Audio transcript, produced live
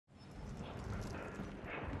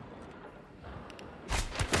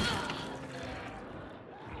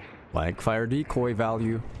Blank fire decoy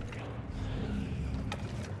value.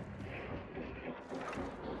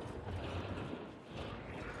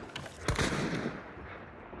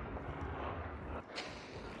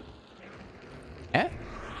 Eh?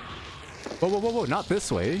 Whoa, whoa, whoa, whoa, not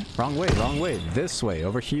this way. Wrong way, wrong way. This way,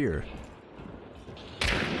 over here.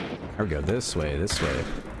 There we go, this way, this way.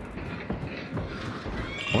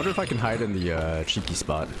 I wonder if I can hide in the cheeky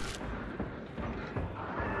spot.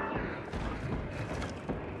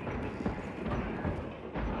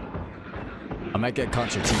 I might get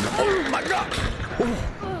concertina. Oh my god! Oh.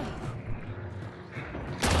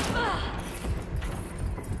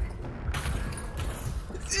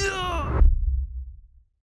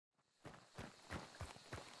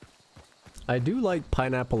 I do like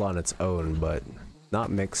pineapple on its own, but not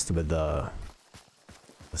mixed with the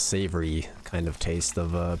savory kind of taste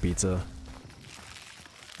of pizza.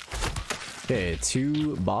 Okay,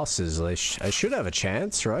 2 bosses. I should have a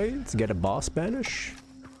chance, right? To get a boss banish?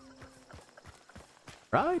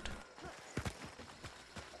 Right?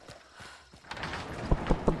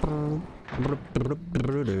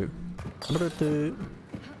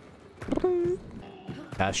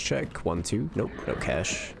 Cash check. 1, 2. Nope, no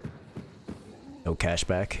cash. No cash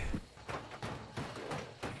back.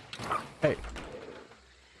 Hey.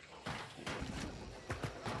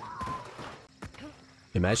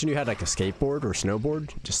 Imagine you had like a skateboard or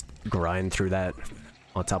snowboard. Just grind through that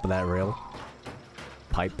on top of that rail.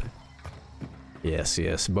 Pipe. Yes,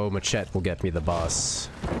 yes. Bo Machete will get me the boss.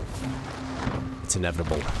 It's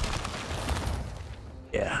inevitable.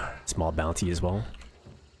 Yeah. Small bounty as well.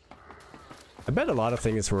 I bet a lot of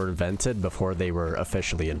things were invented before they were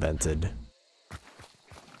officially invented.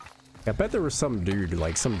 I bet there was some dude,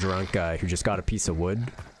 like some drunk guy, who just got a piece of wood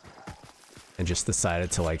and just decided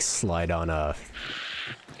to like slide down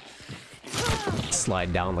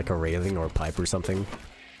like a railing or a pipe or something.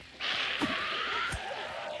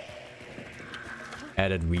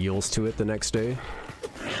 Added wheels to it the next day.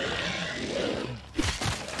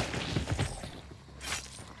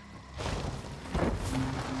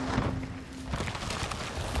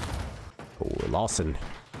 Oh, Lawson.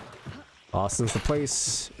 Lawson's the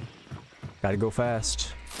place. Gotta go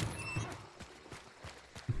fast.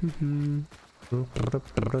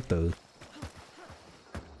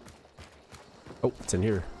 Oh, it's in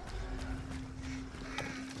here.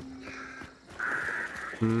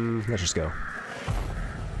 Let's just go.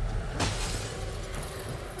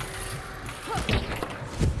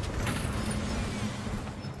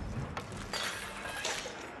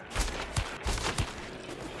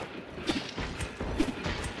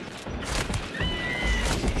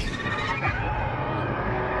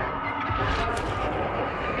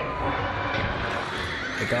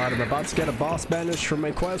 God, I'm about to get a boss banish from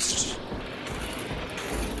my quest.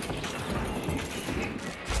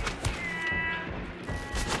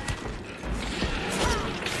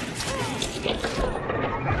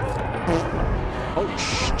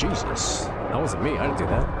 Oh, Jesus. That wasn't me. I didn't do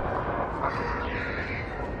that.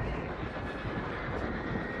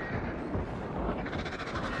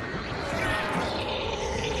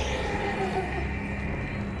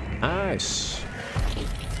 Nice.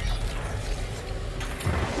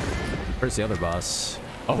 Where's the other boss?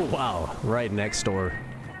 Oh wow, right next door.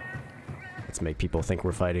 Let's make people think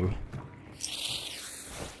we're fighting.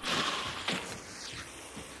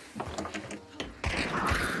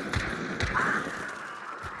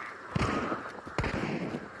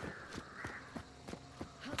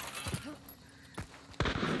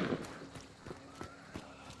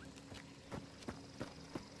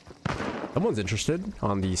 Someone's interested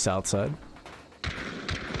on the south side.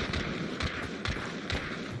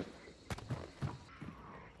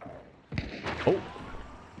 Oh,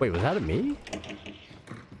 wait, was that a me?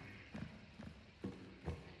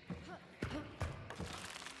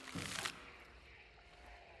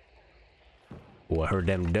 Oh, I heard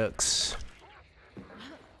them ducks.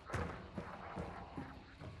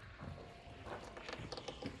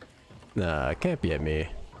 Nah, it can't be at me.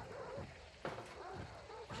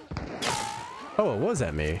 Oh, it was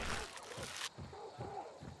at me.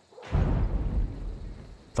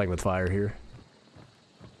 Playing with fire here.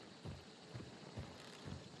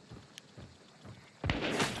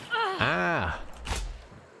 Ah!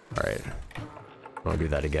 Alright. I'll do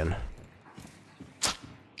that again.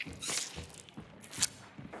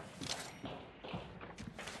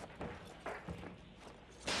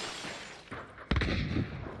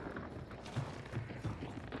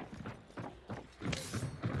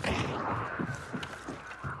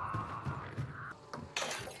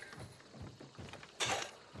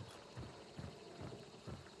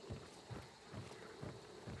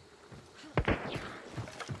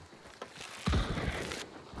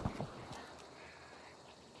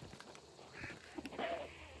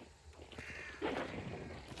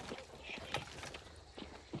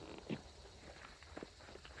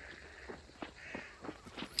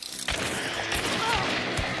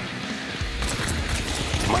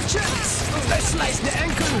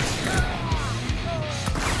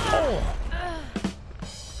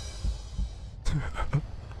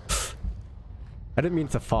 I didn't mean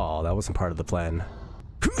to fall. That wasn't part of the plan.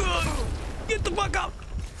 Get the fuck up!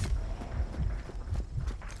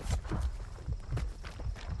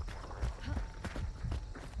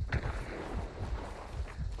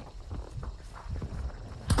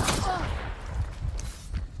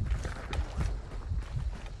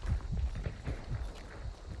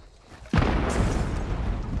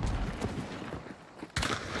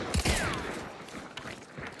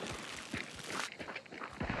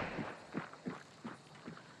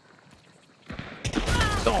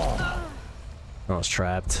 I was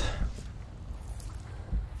trapped.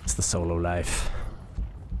 It's the solo life.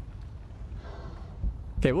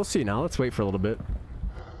 Okay, we'll see now. Let's wait for a little bit.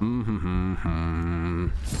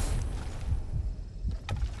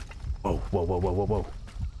 Oh, whoa, whoa, whoa, whoa, whoa.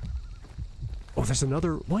 Oh, there's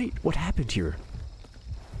another... Wait, what happened here?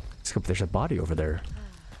 There's a body over there.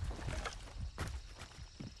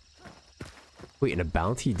 Wait, and a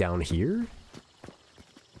bounty down here?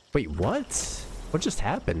 Wait, what? What just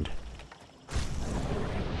happened?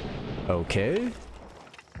 Okay.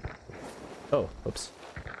 Oh, oops.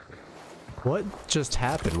 What just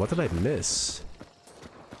happened? What did I miss?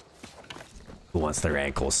 Who wants their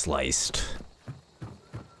ankle sliced?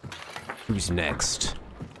 Who's next?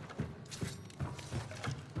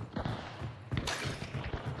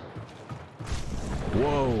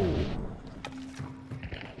 Whoa.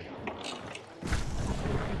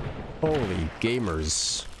 Holy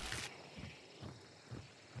gamers.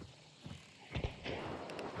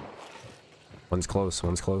 One's close,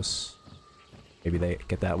 one's close. Maybe they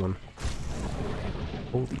get that one.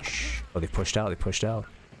 Holy sh... Oh, they pushed out, they pushed out.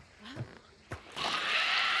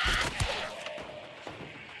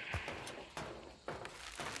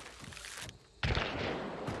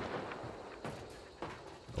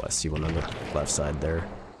 Oh, I see one on the left side there.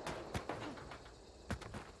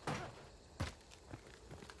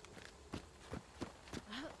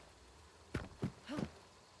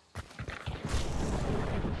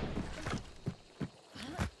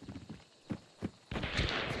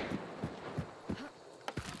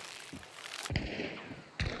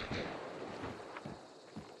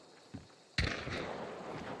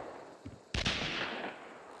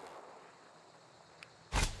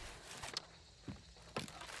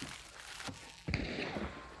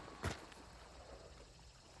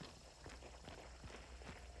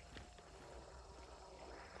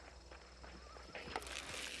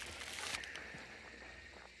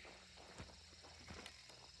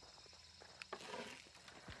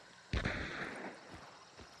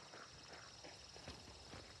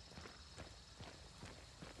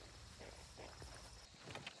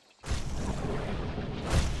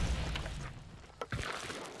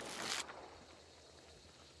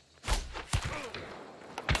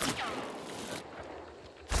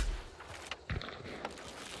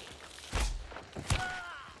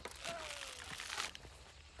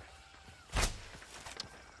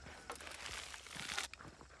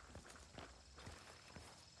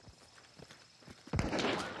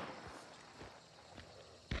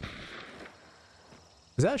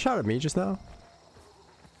 Was that a shot at me just now?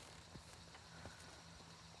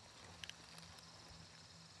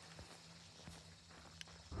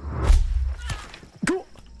 Go!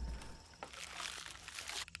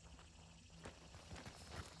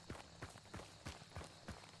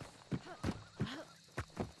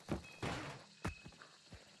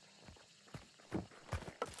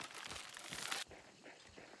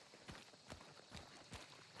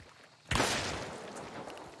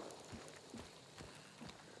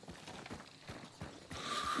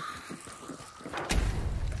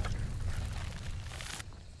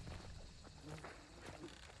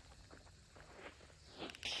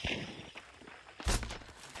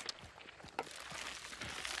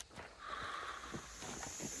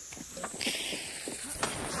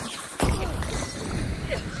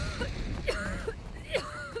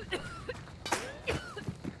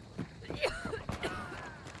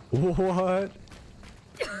 What?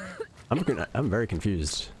 I'm very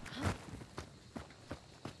confused.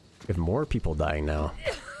 We have more people dying now.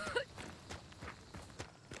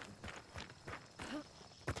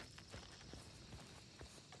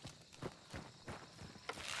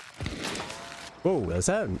 Whoa, is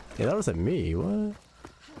that? Yeah, that wasn't me. What?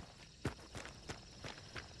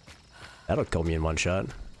 That'll kill me in one shot.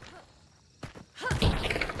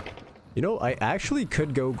 You know, I actually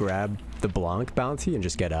could go grab the Blanc bounty and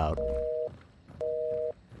just get out.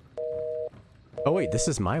 Oh wait, this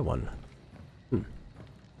is my one.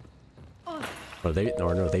 Oh,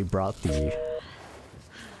 no, they brought the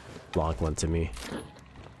Blanc one to me.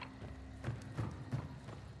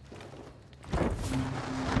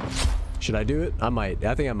 Should I do it? I might.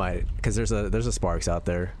 I think I might, because there's a Sparks out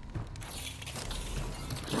there.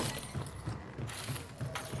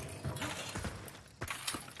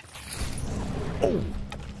 Oh.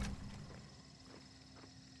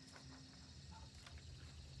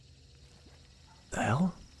 The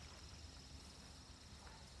hell?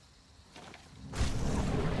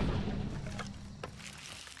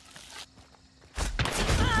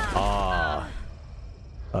 Ah.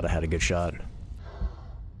 Thought I had a good shot.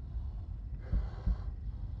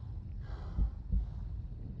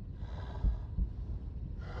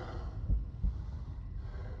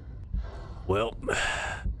 Well,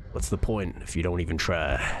 what's the point if you don't even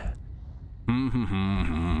try?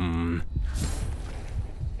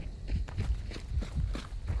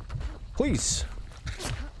 Please.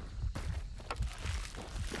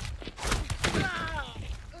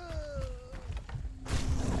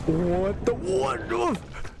 What the what?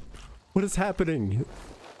 What is happening?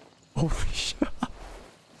 Holy shit.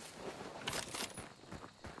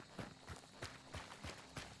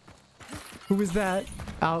 Who is that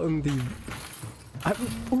out in the...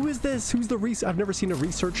 who is this? Who's the I've never seen a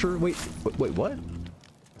researcher. Wait, what?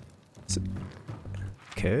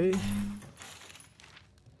 Okay.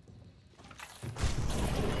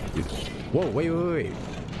 Whoa, wait.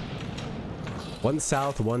 One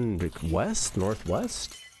south, one west,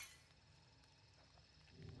 northwest?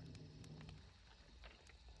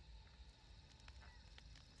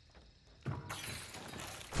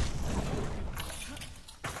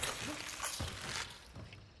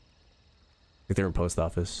 They're in post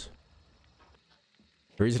office.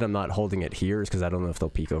 The reason I'm not holding it here is because I don't know if they'll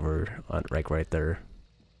peek over on right there.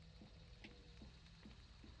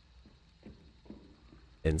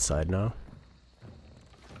 Inside now.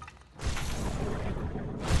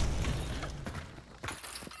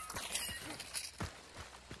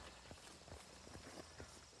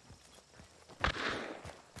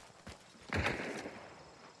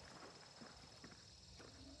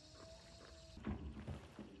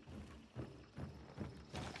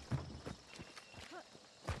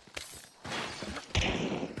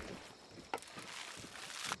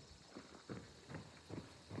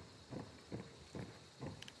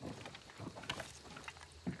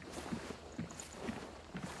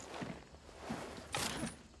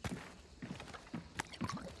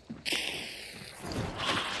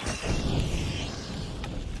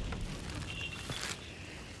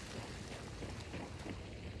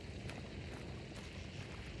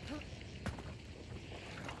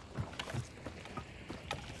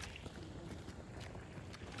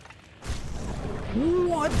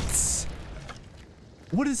 What?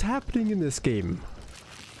 What is happening in this game?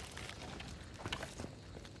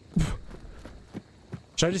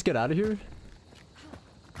 Should I just get out of here? What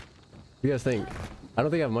do you guys think? I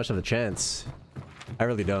don't think I have much of a chance. I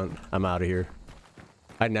really don't. I'm out of here.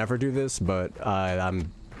 I never do this, but I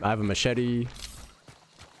have a machete.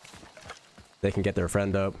 They can get their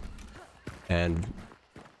friend up and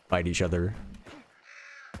fight each other.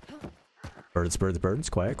 Birds, birds, birds.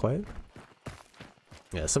 Quiet, quiet.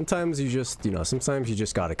 Yeah, sometimes you just, sometimes you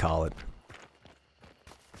just gotta call it.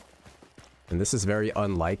 And this is very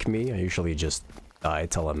unlike me. I usually just die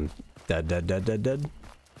till I'm dead, dead, dead, dead, dead.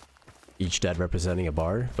 Each dead representing a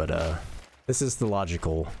bar, but this is the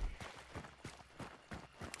logical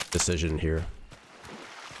decision here.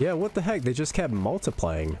 Yeah, what the heck? They just kept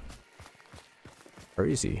multiplying.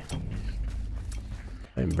 Crazy.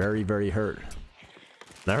 I'm very, very hurt.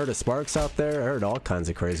 And I heard of Sparks out there. I heard all kinds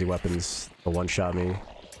of crazy weapons. The one-shot me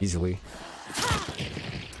easily.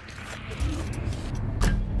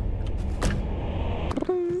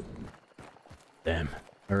 Damn.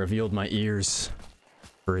 I revealed my ears.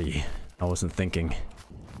 Free. I wasn't thinking.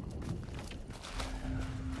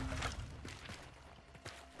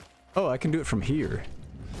 Oh, I can do it from here.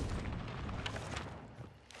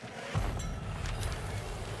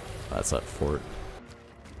 That's that fort.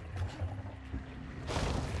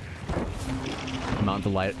 Mount the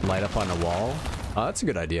light up on a wall. Oh, that's a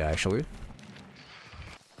good idea, actually.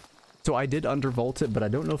 So I did undervolt it, but I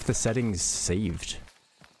don't know if the settings saved.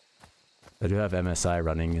 I do have MSI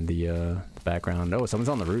running in the background. Oh, someone's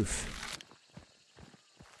on the roof.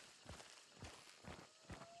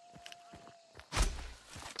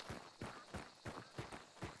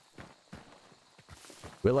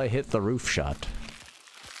 Will I hit the roof shot?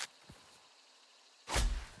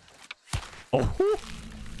 Oh!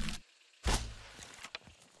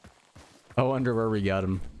 I wonder where we got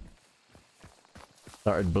him.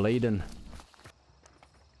 Started bleeding.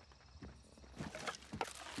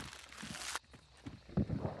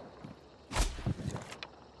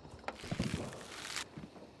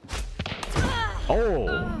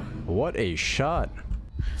 Oh! what a shot.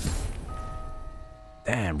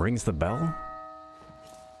 Damn, rings the bell?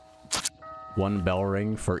 One bell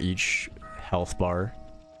ring for each health bar.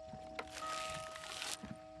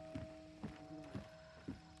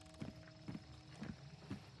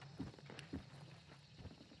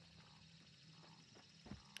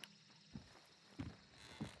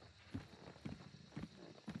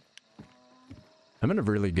 I'm in a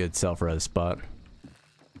really good self-res spot.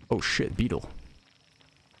 Oh shit, beetle.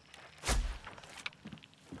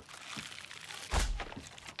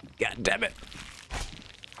 God damn it.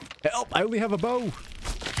 Help, I only have a bow.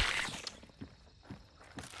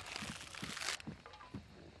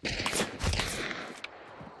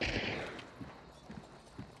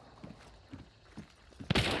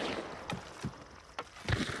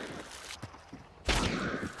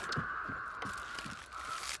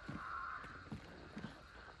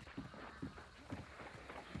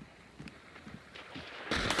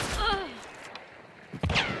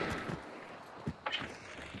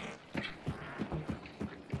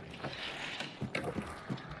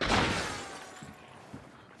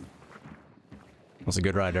 That was a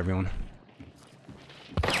good ride, everyone.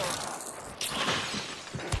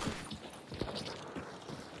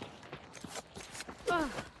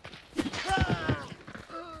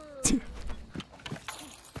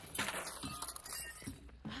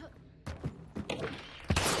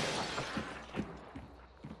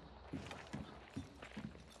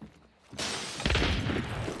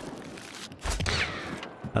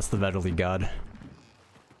 That's the Vedali god.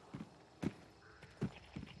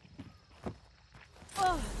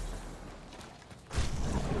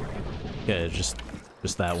 Yeah, just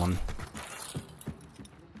that one.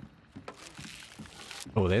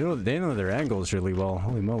 Oh, they know their angles really well.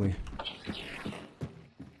 Holy moly.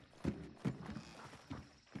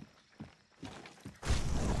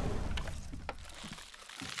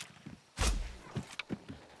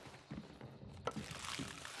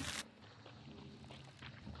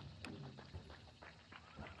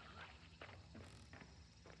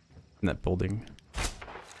 In that building.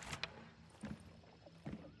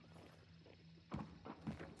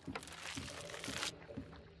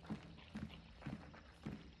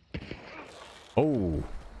 Oh.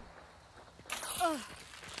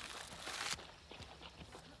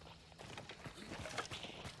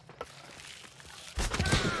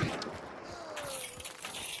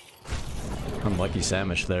 Unlucky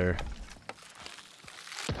Samish there.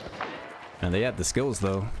 And they had the skills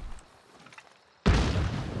though.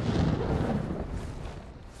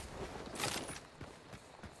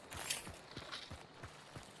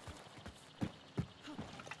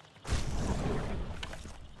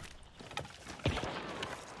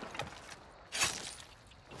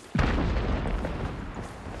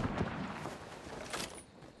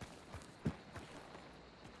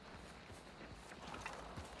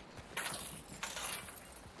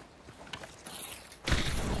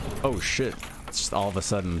 Oh shit, it's just all of a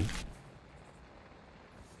sudden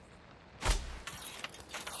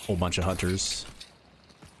whole bunch of hunters.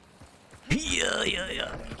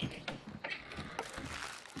 Yeah.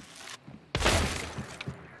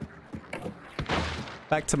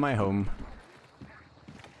 Back to my home.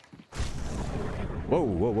 Whoa,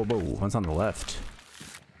 one's on the left.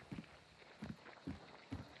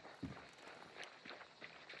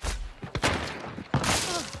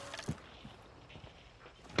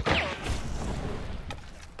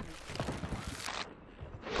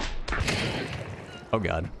 Oh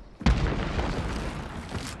god.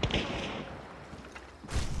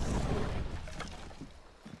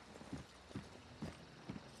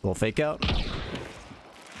 Little fake out.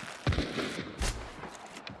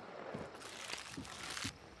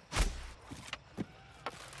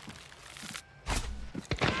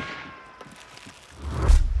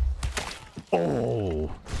 Oh,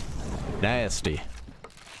 nasty.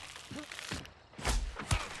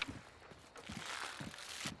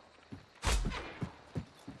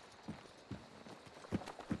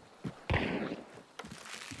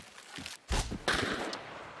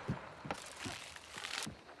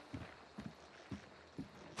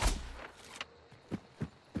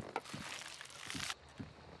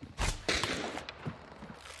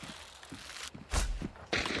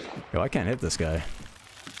 Yo, I can't hit this guy.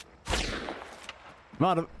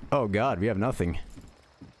 Oh god, we have nothing.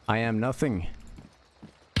 I am nothing.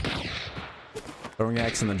 Throwing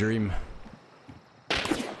axe in the dream.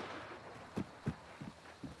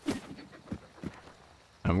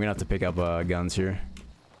 I'm gonna have to pick up guns here.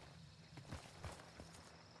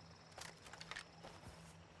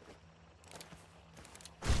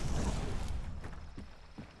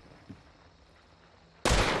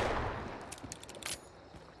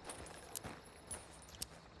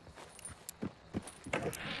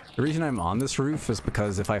 The reason I'm on this roof is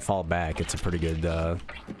because if I fall back, it's a pretty good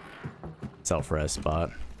self-res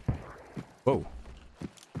spot. Whoa.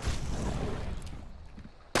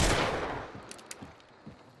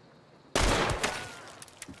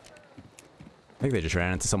 I think they just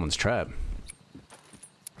ran into someone's trap.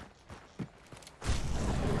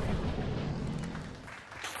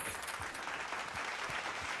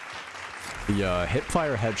 The hip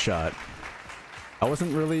fire headshot. I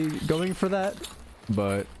wasn't really going for that,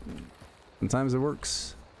 but sometimes it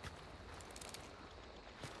works.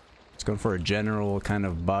 Just going for a general kind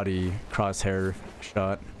of body crosshair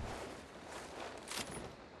shot.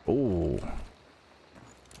 Oh.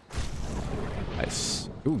 Nice.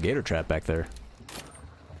 Ooh, gator trap back there.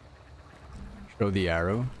 Show the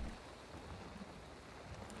arrow.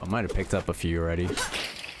 I might have picked up a few already.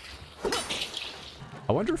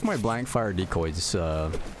 I wonder if my blank fire decoys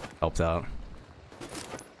helped out.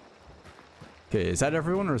 Okay, is that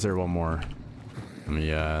everyone or is there one more? Let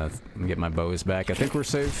me get my bows back. I think we're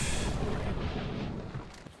safe.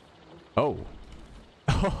 Oh.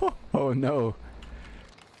 Oh no.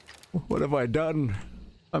 What have I done?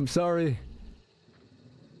 I'm sorry.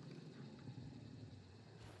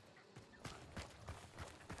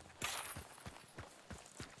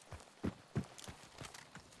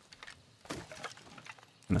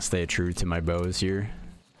 I'm gonna stay true to my bows here.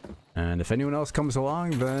 And if anyone else comes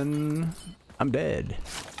along, then I'm dead.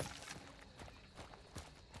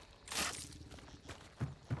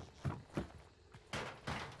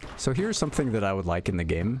 So here's something that I would like in the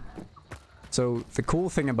game. So the cool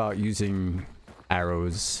thing about using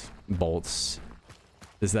arrows, bolts,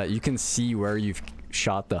 is that you can see where you've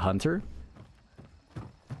shot the hunter.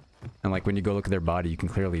 And like when you go look at their body, you can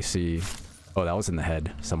clearly see, oh, that was in the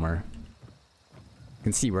head somewhere. You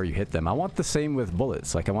can see where you hit them. I want the same with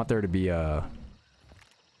bullets. Like I want there to be like,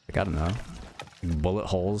 I don't know, bullet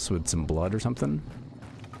holes with some blood or something.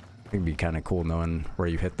 I think it'd be kind of cool knowing where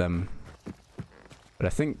you hit them. But I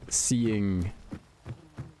think seeing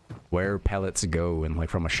where pellets go and like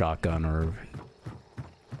from a shotgun or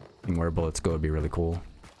where bullets go would be really cool.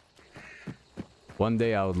 One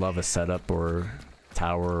day I would love a setup or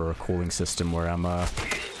tower or a cooling system where I'm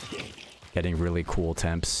getting really cool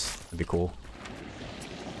temps. That'd be cool.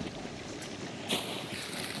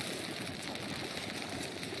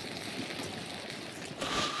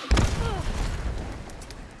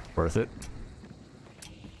 Worth it.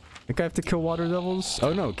 I think I have to kill water devils?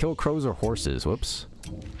 Oh no, kill crows or horses. Whoops.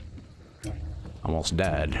 Almost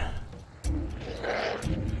died.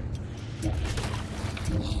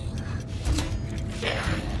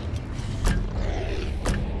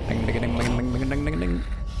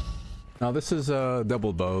 Now this is a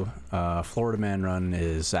double bow. Florida Man Run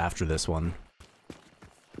is after this one.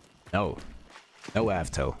 No. No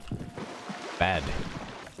AVTO. Bad.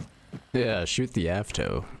 Yeah, shoot the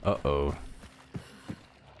AVTO. Uh-oh.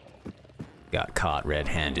 Got caught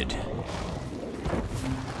red-handed.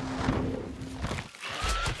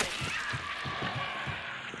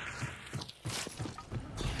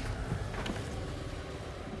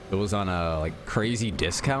 It was on a like crazy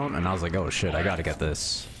discount and I was like, oh shit, I gotta get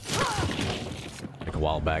this. Like a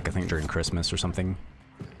while back, I think during Christmas or something.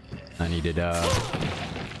 I needed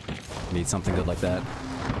need something good like that.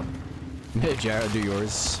 Hey Jared, do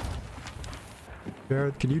yours.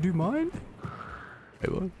 Jared, can you do mine?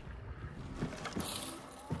 Wait, what?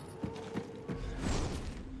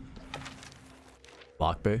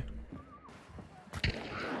 Lock bay.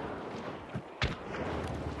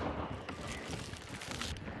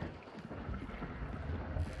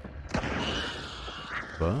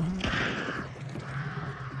 What?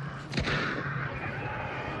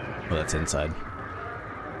 Oh, that's inside.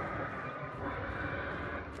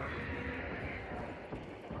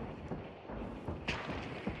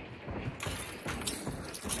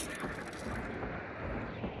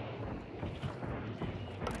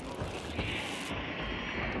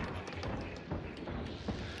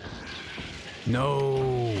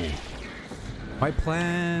 No! My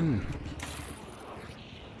plan!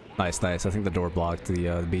 Nice, nice. I think the door blocked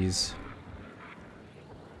the bees.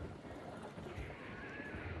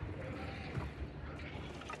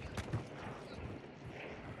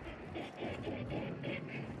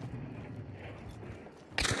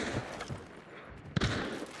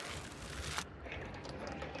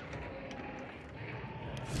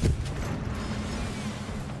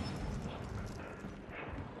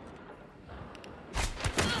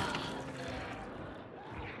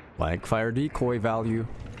 Blank fire decoy value.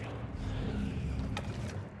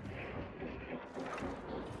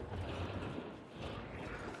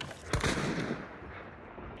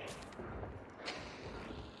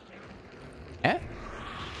 Eh?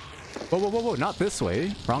 Whoa, whoa, whoa, whoa, not this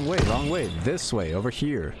way. Wrong way, wrong way. This way, over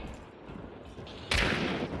here.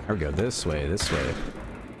 There we go, this way, this way.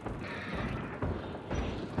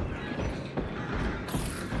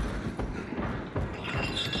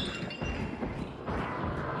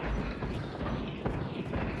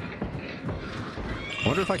 I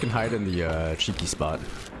wonder if I can hide in the cheeky spot.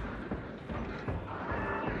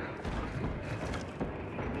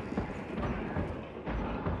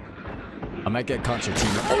 I might get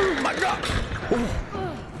concertina. Oh my god!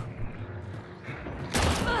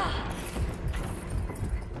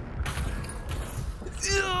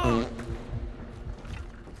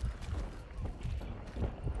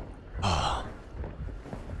 Oh.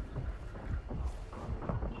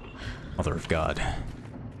 Mother of God.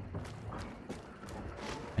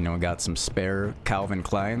 I know I got some spare Calvin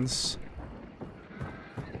Kleins.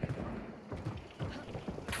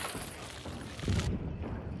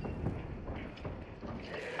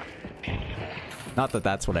 Not that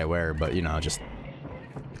that's what I wear, but you know, just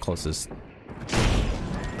closest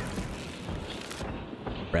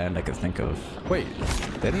brand I could think of. Wait,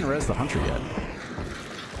 they didn't res the hunter yet.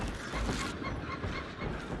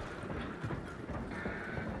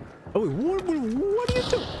 Oh, what are you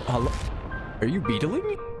doing? Hello? Are you beetling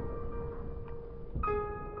me?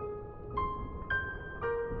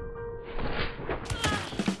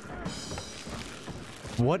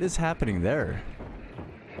 What is happening there?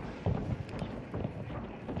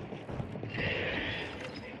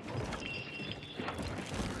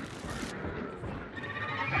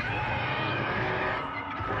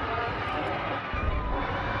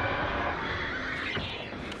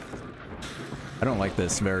 I don't like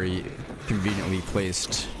this very conveniently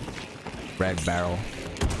placed red barrel.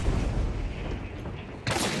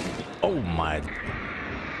 Oh my.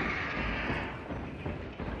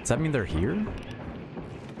 Does that mean they're here?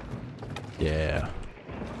 Yeah.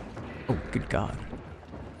 Oh, good God.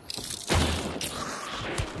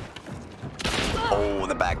 Oh,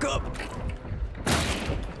 the backup.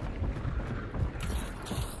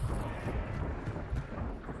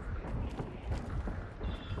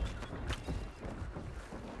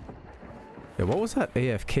 Yeah, what was that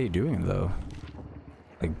AFK doing though?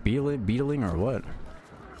 Like beetling or what?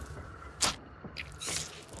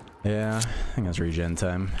 Yeah, I think that's regen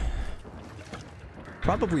time.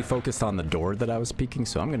 Probably focused on the door that I was peeking,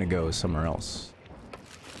 so I'm gonna go somewhere else.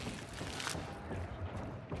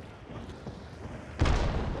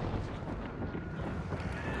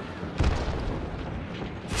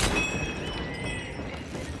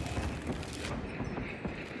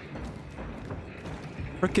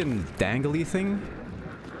 Frickin' dangly thing?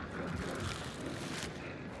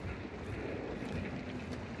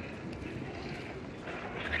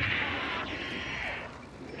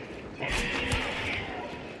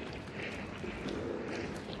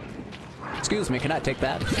 Excuse me, can I take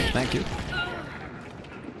that? Thank you.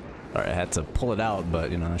 Alright, I had to pull it out,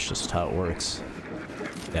 but you know, that's just how it works.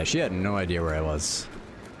 Yeah, she had no idea where I was.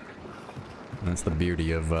 And that's the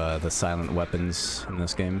beauty of the silent weapons in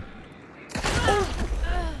this game.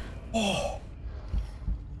 Oh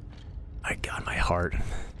my God, my heart.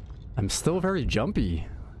 I'm still very jumpy.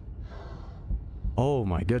 Oh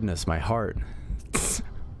my goodness, my heart.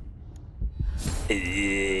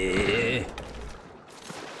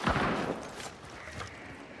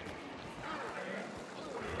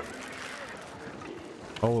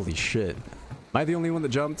 Holy shit. Am I the only one that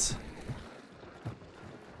jumped?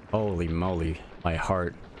 Holy moly, my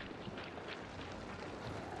heart.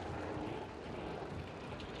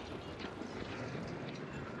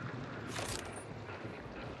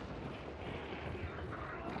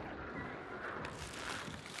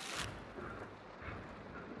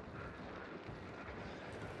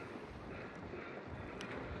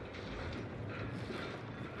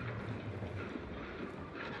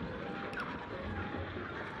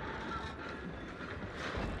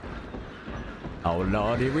 Oh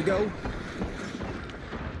Lord, here we go.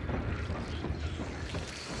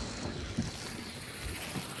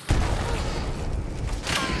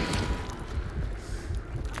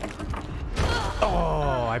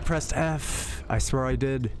 Oh, I pressed F. I swear I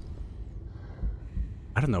did.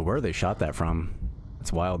 I don't know where they shot that from.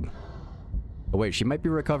 It's wild. Oh wait, she might be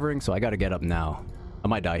recovering, so I gotta get up now. I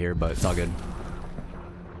might die here, but it's all good.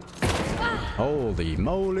 Holy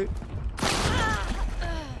moly.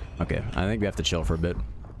 Okay, I think we have to chill for a bit.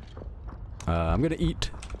 I'm gonna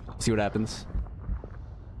eat. See what happens.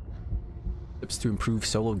 Tips to improve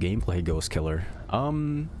solo gameplay, Ghost Killer.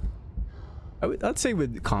 I'd say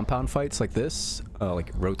with compound fights like this,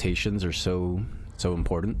 like rotations are so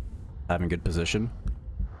important. Having good position.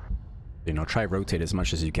 You know, try rotate as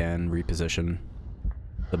much as you can, reposition.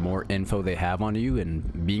 the more info they have on you,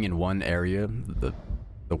 and being in one area, the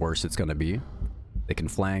worse it's gonna be. They can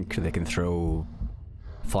flank, they can throw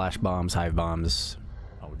flash bombs, hive bombs.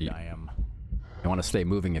 Oh, damn. You want to stay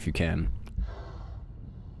moving if you can.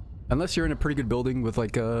 Unless you're in a pretty good building with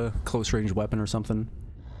like a close range weapon or something.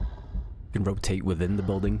 You can rotate within the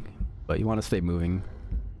building, but you want to stay moving.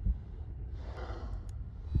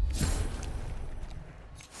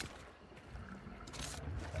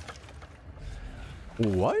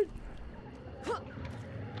 What?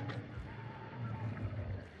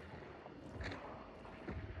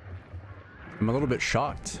 I'm a little bit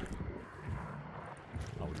shocked.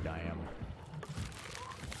 Oh, damn.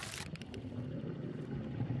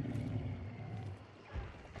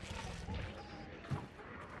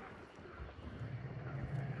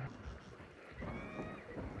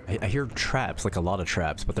 I hear traps, like a lot of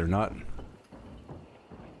traps, but they're not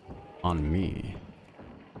on me.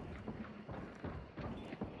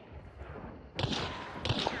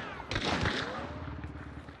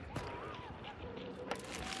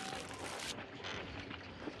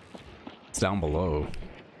 It's down below.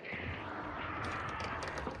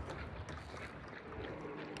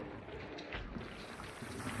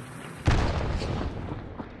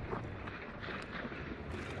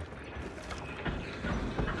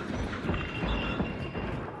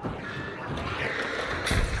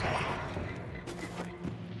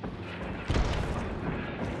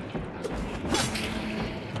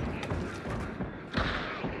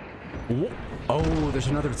 Oh, there's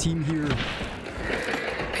another team here.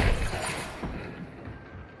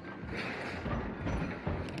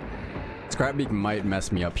 Scrapbeak might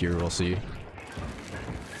mess me up here, we'll see.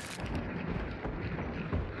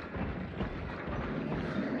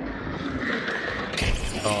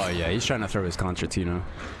 Oh yeah, he's trying to throw his concertina.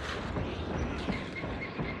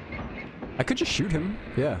 I could just shoot him.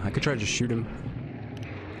 Yeah, I could try to just shoot him.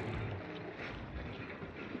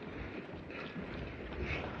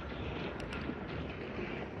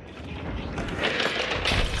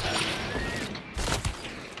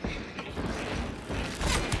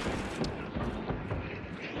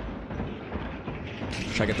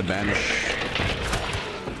 Try to get the banish.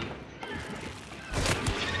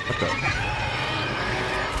 What the?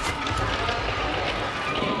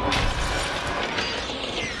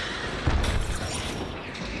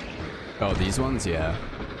 Oh, these ones? Yeah.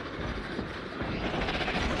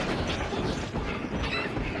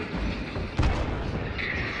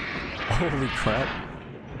 Holy crap.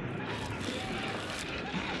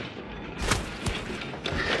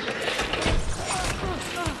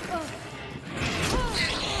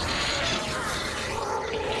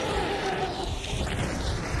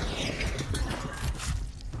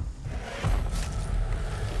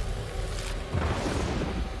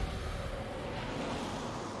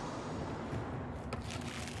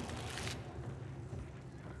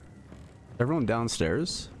 Everyone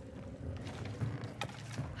downstairs?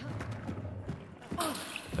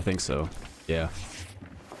 I think so. Yeah.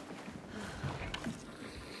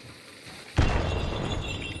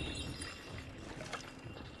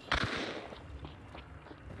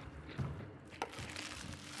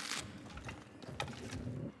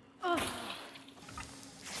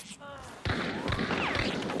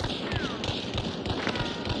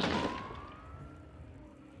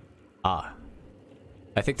 Ah.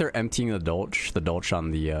 I think they're emptying the Dolch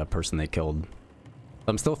on the person they killed.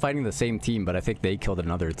 I'm still fighting the same team, but I think they killed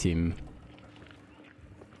another team.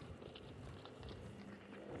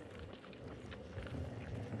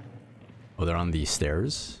 Oh, they're on these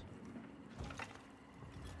stairs?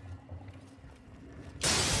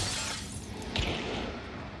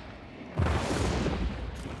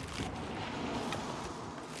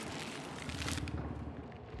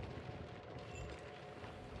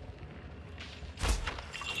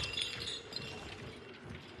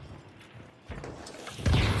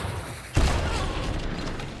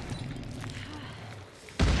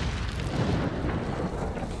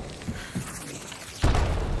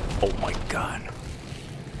 Oh my god.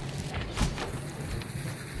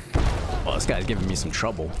 Oh, this guy's giving me some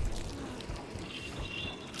trouble.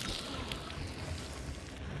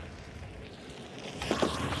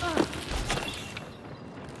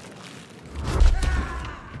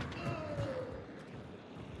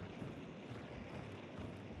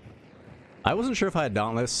 I wasn't sure if I had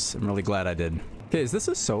Dauntless. I'm really glad I did. Okay, is this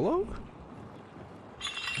a solo?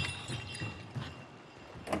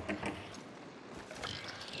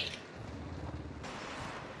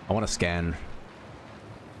 I want to scan.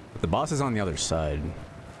 But the boss is on the other side.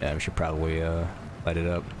 Yeah, we should probably light it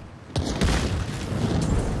up.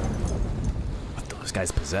 What, this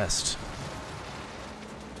guy's possessed.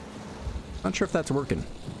 Not sure if that's working.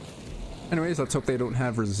 Anyways, let's hope they don't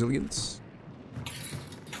have resilience.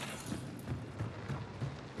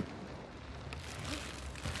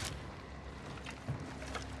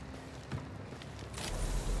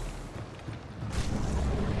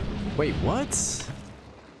 Wait, what?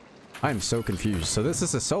 I'm so confused. So this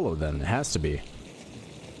is a solo then? It has to be.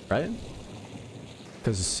 Right?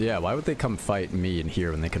 Because, yeah, why would they come fight me in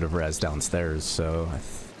here when they could have rezzed downstairs? So,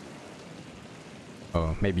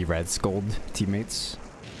 oh, maybe Red Scold teammates?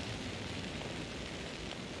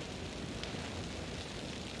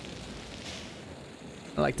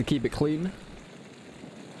 I like to keep it clean.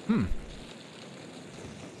 Hmm.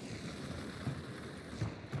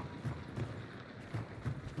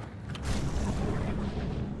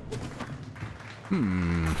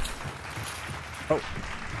 Hmm. Oh.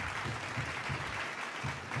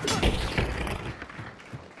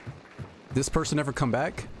 This person ever come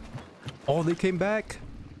back? Oh, they came back?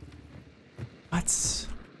 What?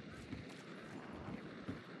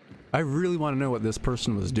 I really want to know what this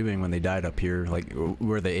person was doing when they died up here. Like,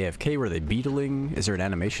 were they AFK? Were they beetling? Is there an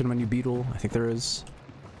animation when you beetle? I think there is.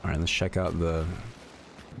 Alright, let's check out the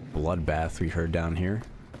bloodbath we heard down here.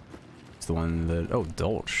 It's the one that... Oh,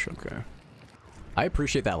 Dolch. Okay. I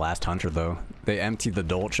appreciate that last hunter, though. They emptied the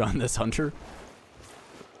Dolch on this hunter.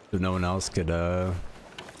 So no one else could,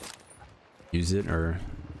 use it, or...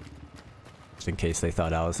 just in case they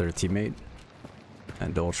thought I was their teammate.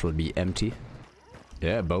 And Dolch would be empty.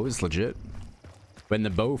 Yeah, bow is legit. When the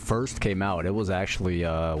bow first came out, it was actually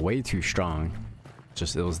way too strong.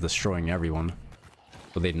 Just, it was destroying everyone.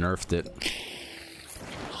 So they nerfed it.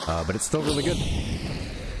 But it's still really good.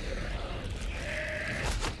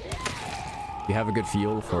 You have a good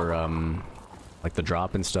feel for like the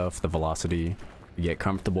drop and stuff, the velocity. You get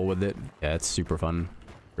comfortable with it. Yeah, it's super fun.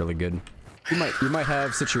 Really good. You might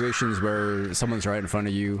have situations where someone's right in front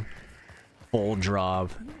of you. Full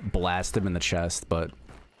drop, blast them in the chest, but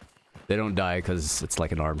they don't die because it's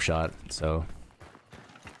like an arm shot, so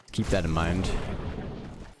keep that in mind.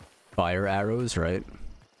 Fire arrows, right?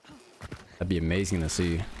 That'd be amazing to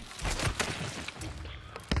see.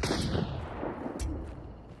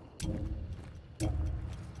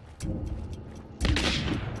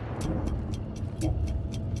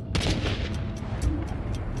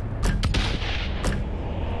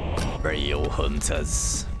 Real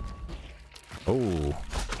hunters. Oh.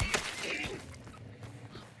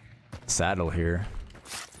 Saddle here.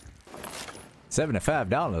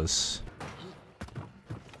 $75.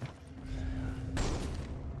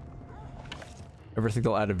 Ever think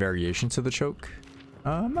they'll add a variation to the choke?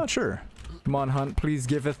 I'm not sure. Come on, Hunt, please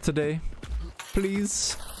give it today.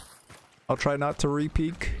 Please. I'll try not to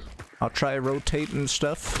re-peek. I'll try rotating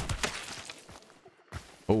stuff.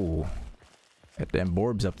 Oh. Got damn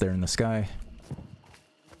Borbs up there in the sky.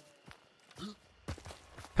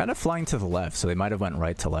 Kind of flying to the left, so they might have went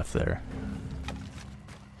right to left there.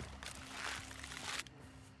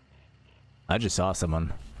 I just saw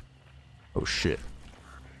someone. Oh shit.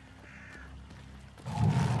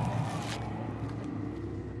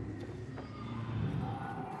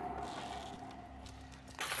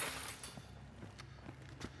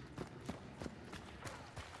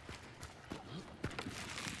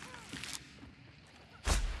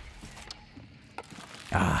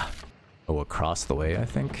 Ah. Oh, across the way, I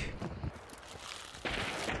think.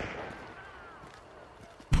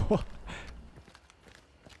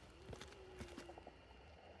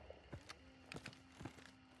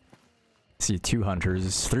 See 2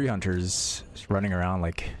 hunters, 3 hunters running around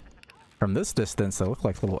like... From this distance, they look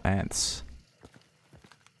like little ants.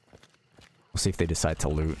 We'll see if they decide to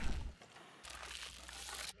loot.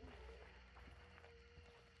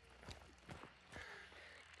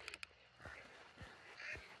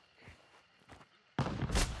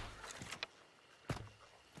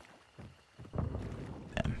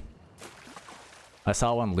 I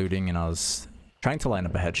saw one looting and I was trying to line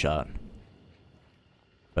up a headshot.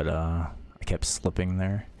 But I kept slipping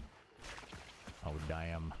there. Oh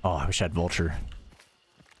damn. Oh, I wish I had Vulture.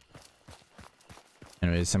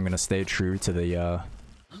 Anyways, I'm gonna stay true to the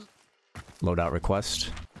loadout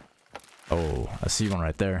request. Oh, I see one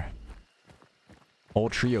right there. Whole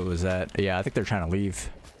trio is at... Yeah, I think they're trying to leave.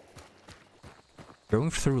 Going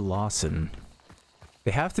through Lawson.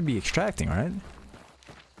 They have to be extracting, right?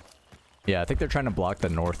 Yeah, I think they're trying to block the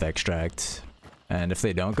north extract. And if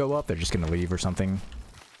they don't go up, they're just gonna leave or something.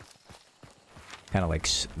 Kind of like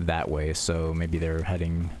that way, so maybe they're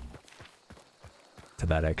heading to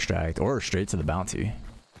that extract or straight to the bounty.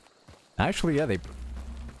 Actually, yeah, they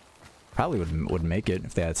probably would make it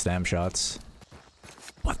if they had stam shots.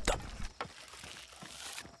 What the?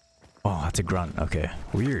 Oh, it's a grunt. Okay.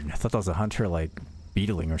 Weird. I thought that was a hunter, like,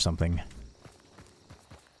 beetling or something.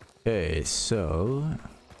 Okay, so...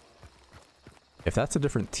 if that's a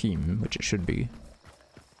different team, which it should be,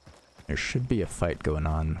 there should be a fight going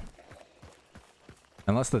on.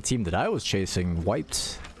 Unless the team that I was chasing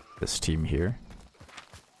wiped this team here.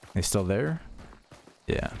 They still there?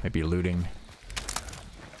 Yeah, maybe looting.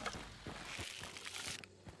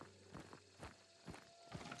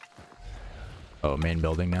 Oh, main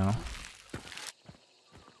building now.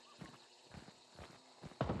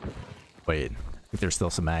 Wait, I think there's still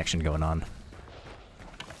some action going on.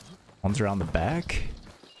 One's around the back.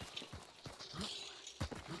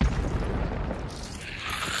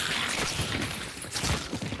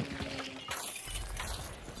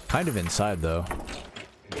 Kind of inside though.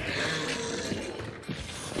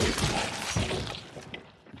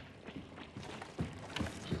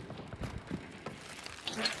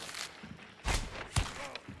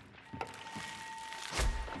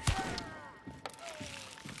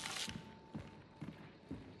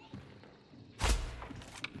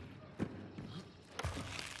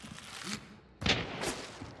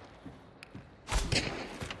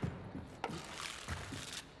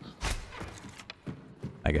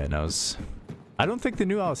 That guy knows. I don't think they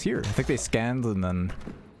knew I was here. I think they scanned and then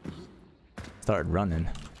started running.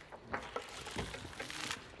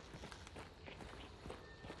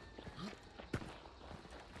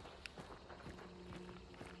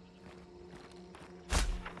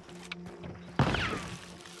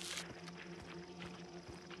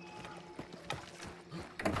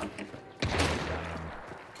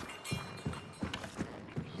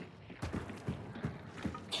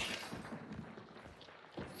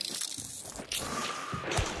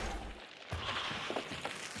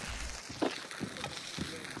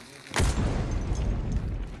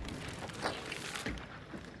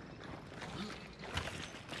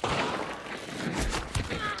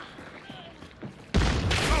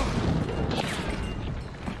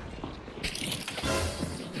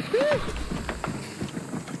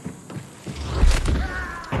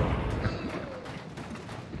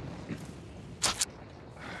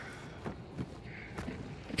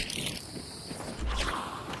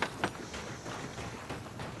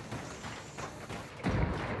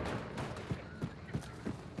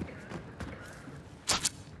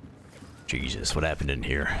 Jesus, what happened in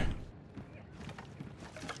here?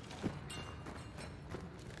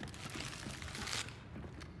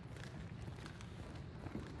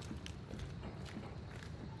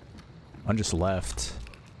 One just left.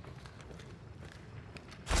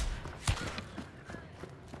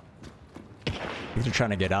 I think they're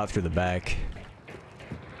trying to get out through the back.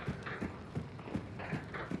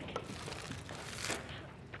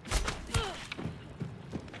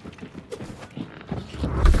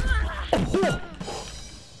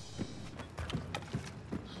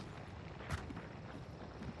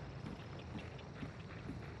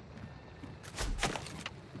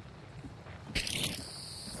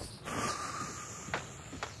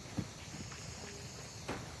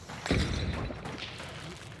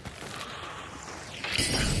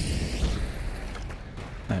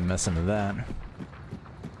 I'm messing with that.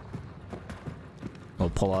 Little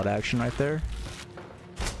pull-out action right there.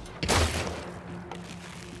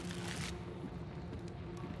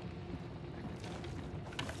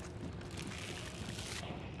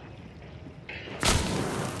 I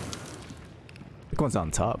think one's on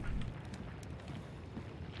top.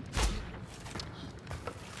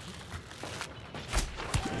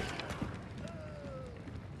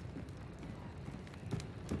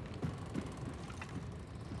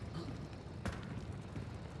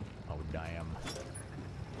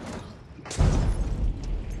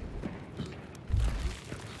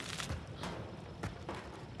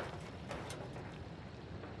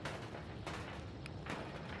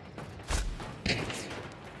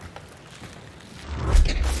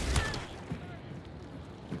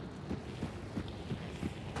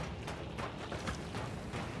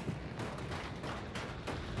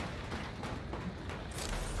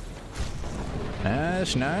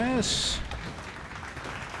 Nice, nice.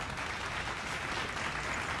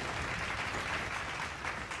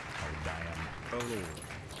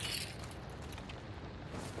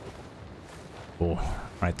 Oh,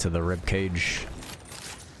 right to the rib cage.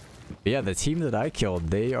 But yeah, the team that I killed,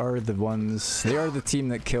 they are the ones. They are the team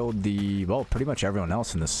that killed the pretty much everyone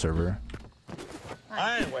else in this server.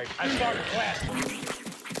 Anyway, I started class.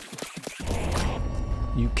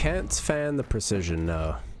 You can't fan the precision,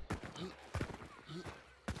 no.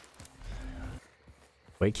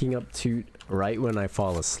 Waking up to right when I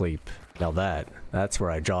fall asleep. Now that's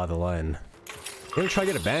where I draw the line. I'm gonna try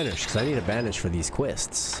to get a banish, because I need a banish for these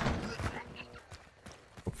quests.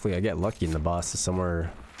 Hopefully I get lucky and the boss is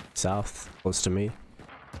somewhere south, close to me.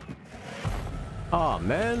 Aw,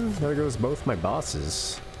 man, there goes both my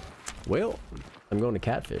bosses. Well, I'm going to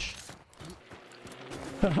catfish.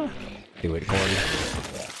 Do it, corn.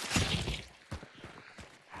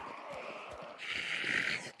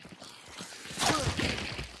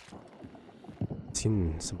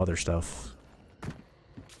 Seen some other stuff.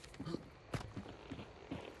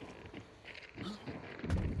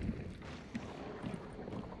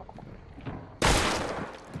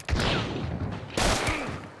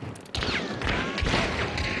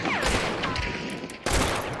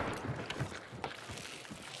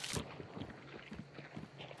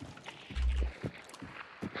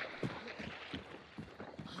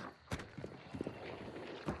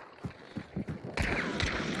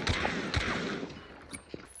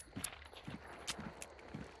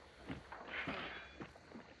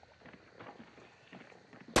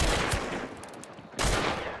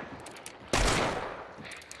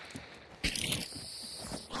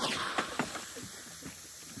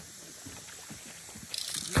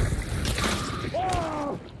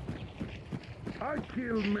 I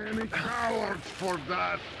killed many cowards for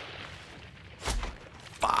that.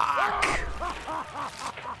 Fuck!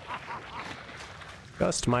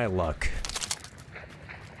 Just my luck.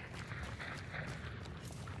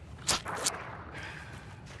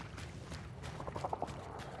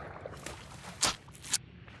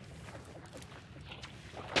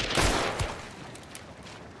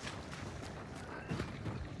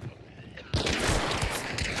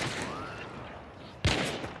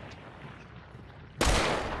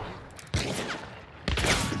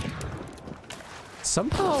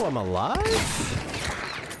 Somehow I'm alive?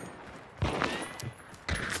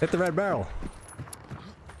 Hit the red barrel.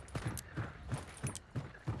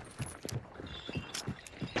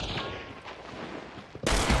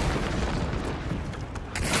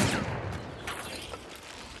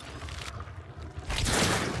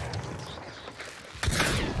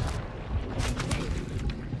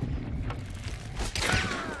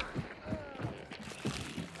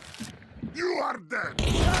 You are dead.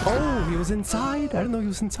 Oh, he was inside? I didn't know he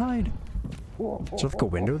was inside. Is there like a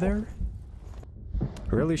window there?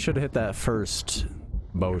 I really should have hit that first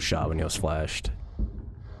bow shot when he was flashed.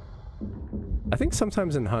 I think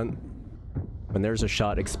sometimes in Hunt, when there's a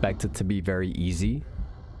shot expected to be very easy,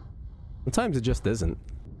 sometimes it just isn't.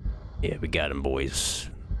 Yeah, we got him, boys.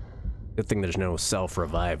 Good thing there's no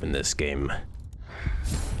self-revive in this game.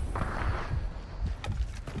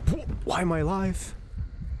 Why am I alive?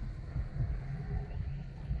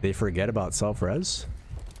 They forget about self-res?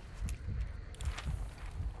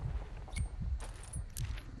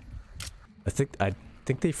 I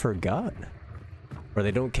think they forgot. Or they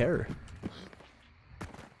don't care.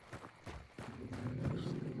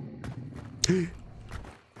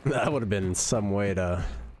 That would have been some way to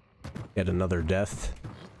get another death.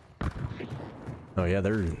 Oh yeah,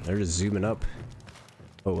 they're just zooming up.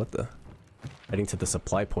 Oh, what the? Heading to the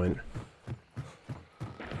supply point.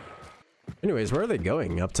 Anyways, where are they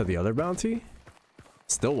going? Up to the other bounty?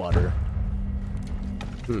 Stillwater.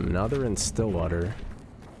 Now they're in Stillwater.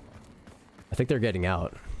 I think they're getting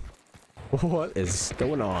out. What is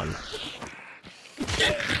going on?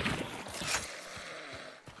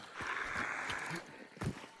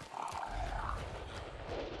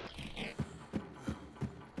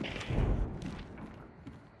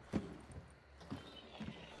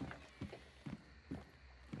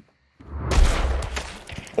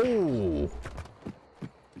 Oh!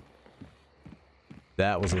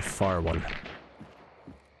 That was a far one.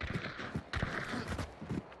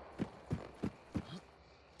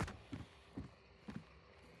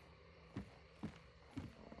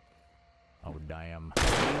 Oh, damn.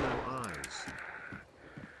 Eyes.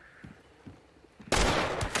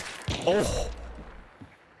 Oh!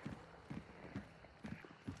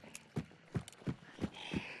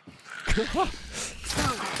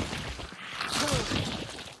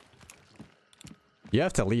 You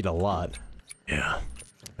have to lead a lot. Yeah,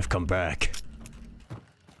 I've come back.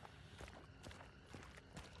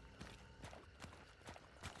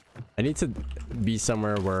 I need to be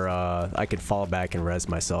somewhere where I could fall back and res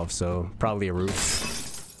myself, so probably a roof.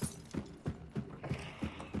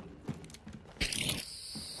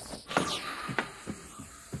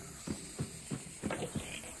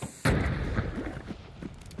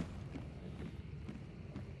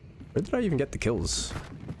 Where did I even get the kills?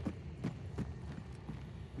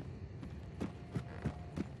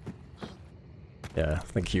 Yeah, I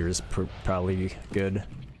think here is probably good.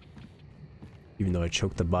 Even though I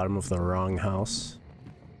choked the bottom of the wrong house.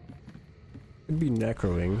 Could be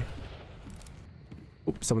necroing.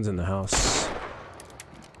 Oop, someone's in the house.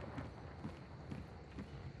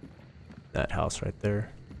 house right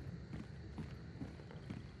there.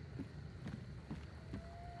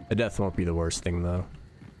 The death won't be the worst thing though.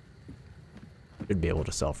 Should be able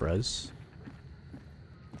to self-res.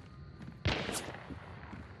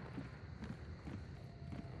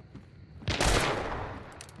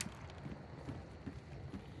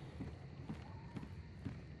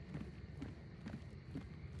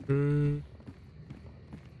 I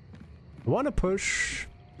want to push,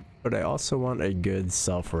 but I also want a good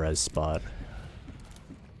self-res spot.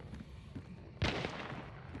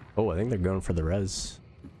 Oh, I think they're going for the res.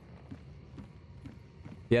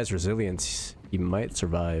 He has resilience. He might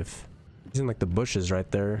survive. He's in like the bushes right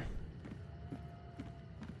there.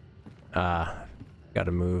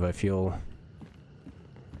 Gotta move. I feel.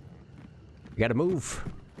 I gotta move.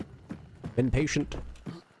 Impatient.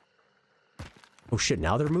 Oh shit,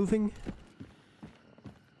 now they're moving?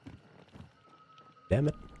 Damn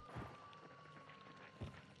it.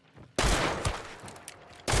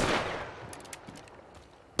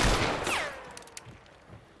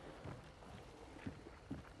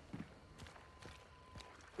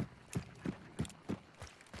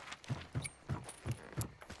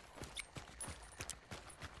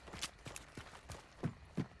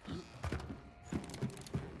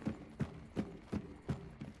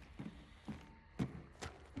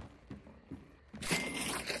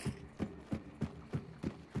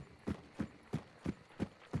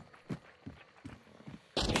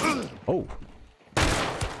 Oh.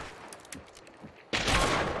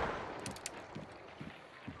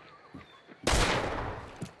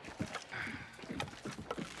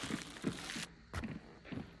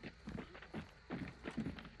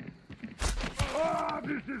 Ah,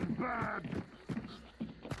 this is bad.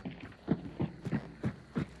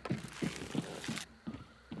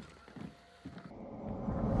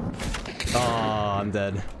 Oh, I'm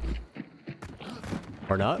dead.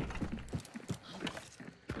 Or not?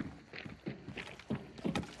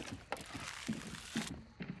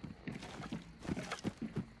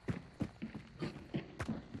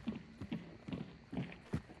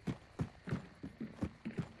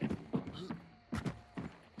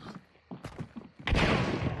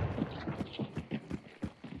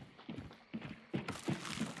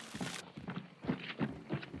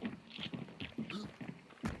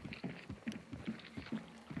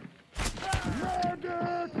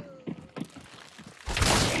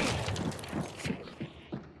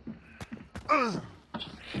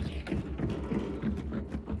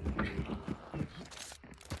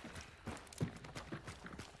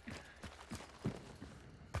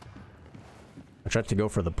 I tried to go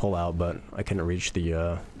for the pullout, but I couldn't reach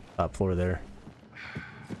the top floor there.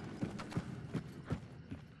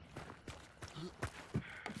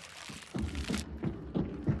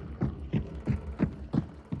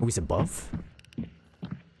 Oh, he's above?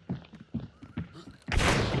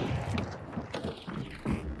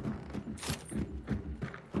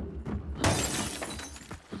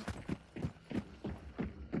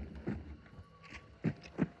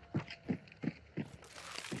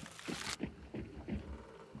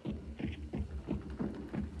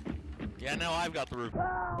 Yeah, now I've got the roof.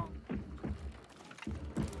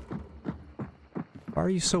 Why are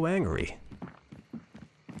you so angry?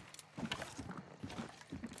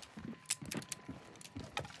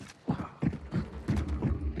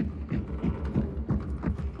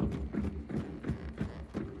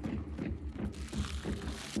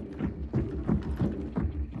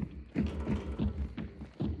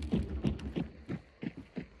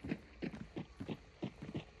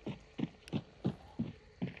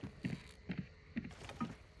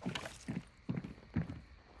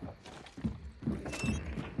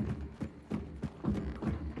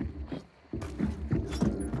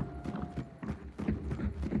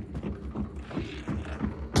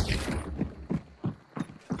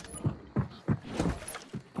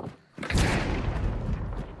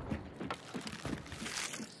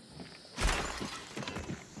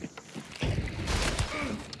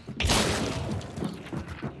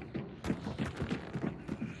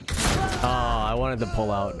 I wanted to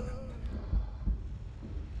pull out.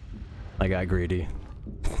 I got greedy.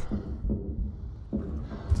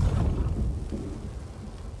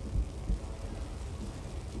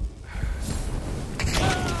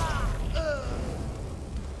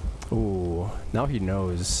 Ooh, now he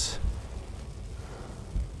knows.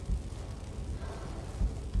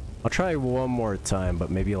 I'll try one more time, but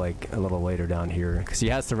maybe like a little later down here, because he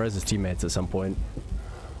has to res his teammates at some point.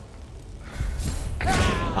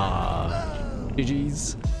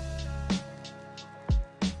 GG's.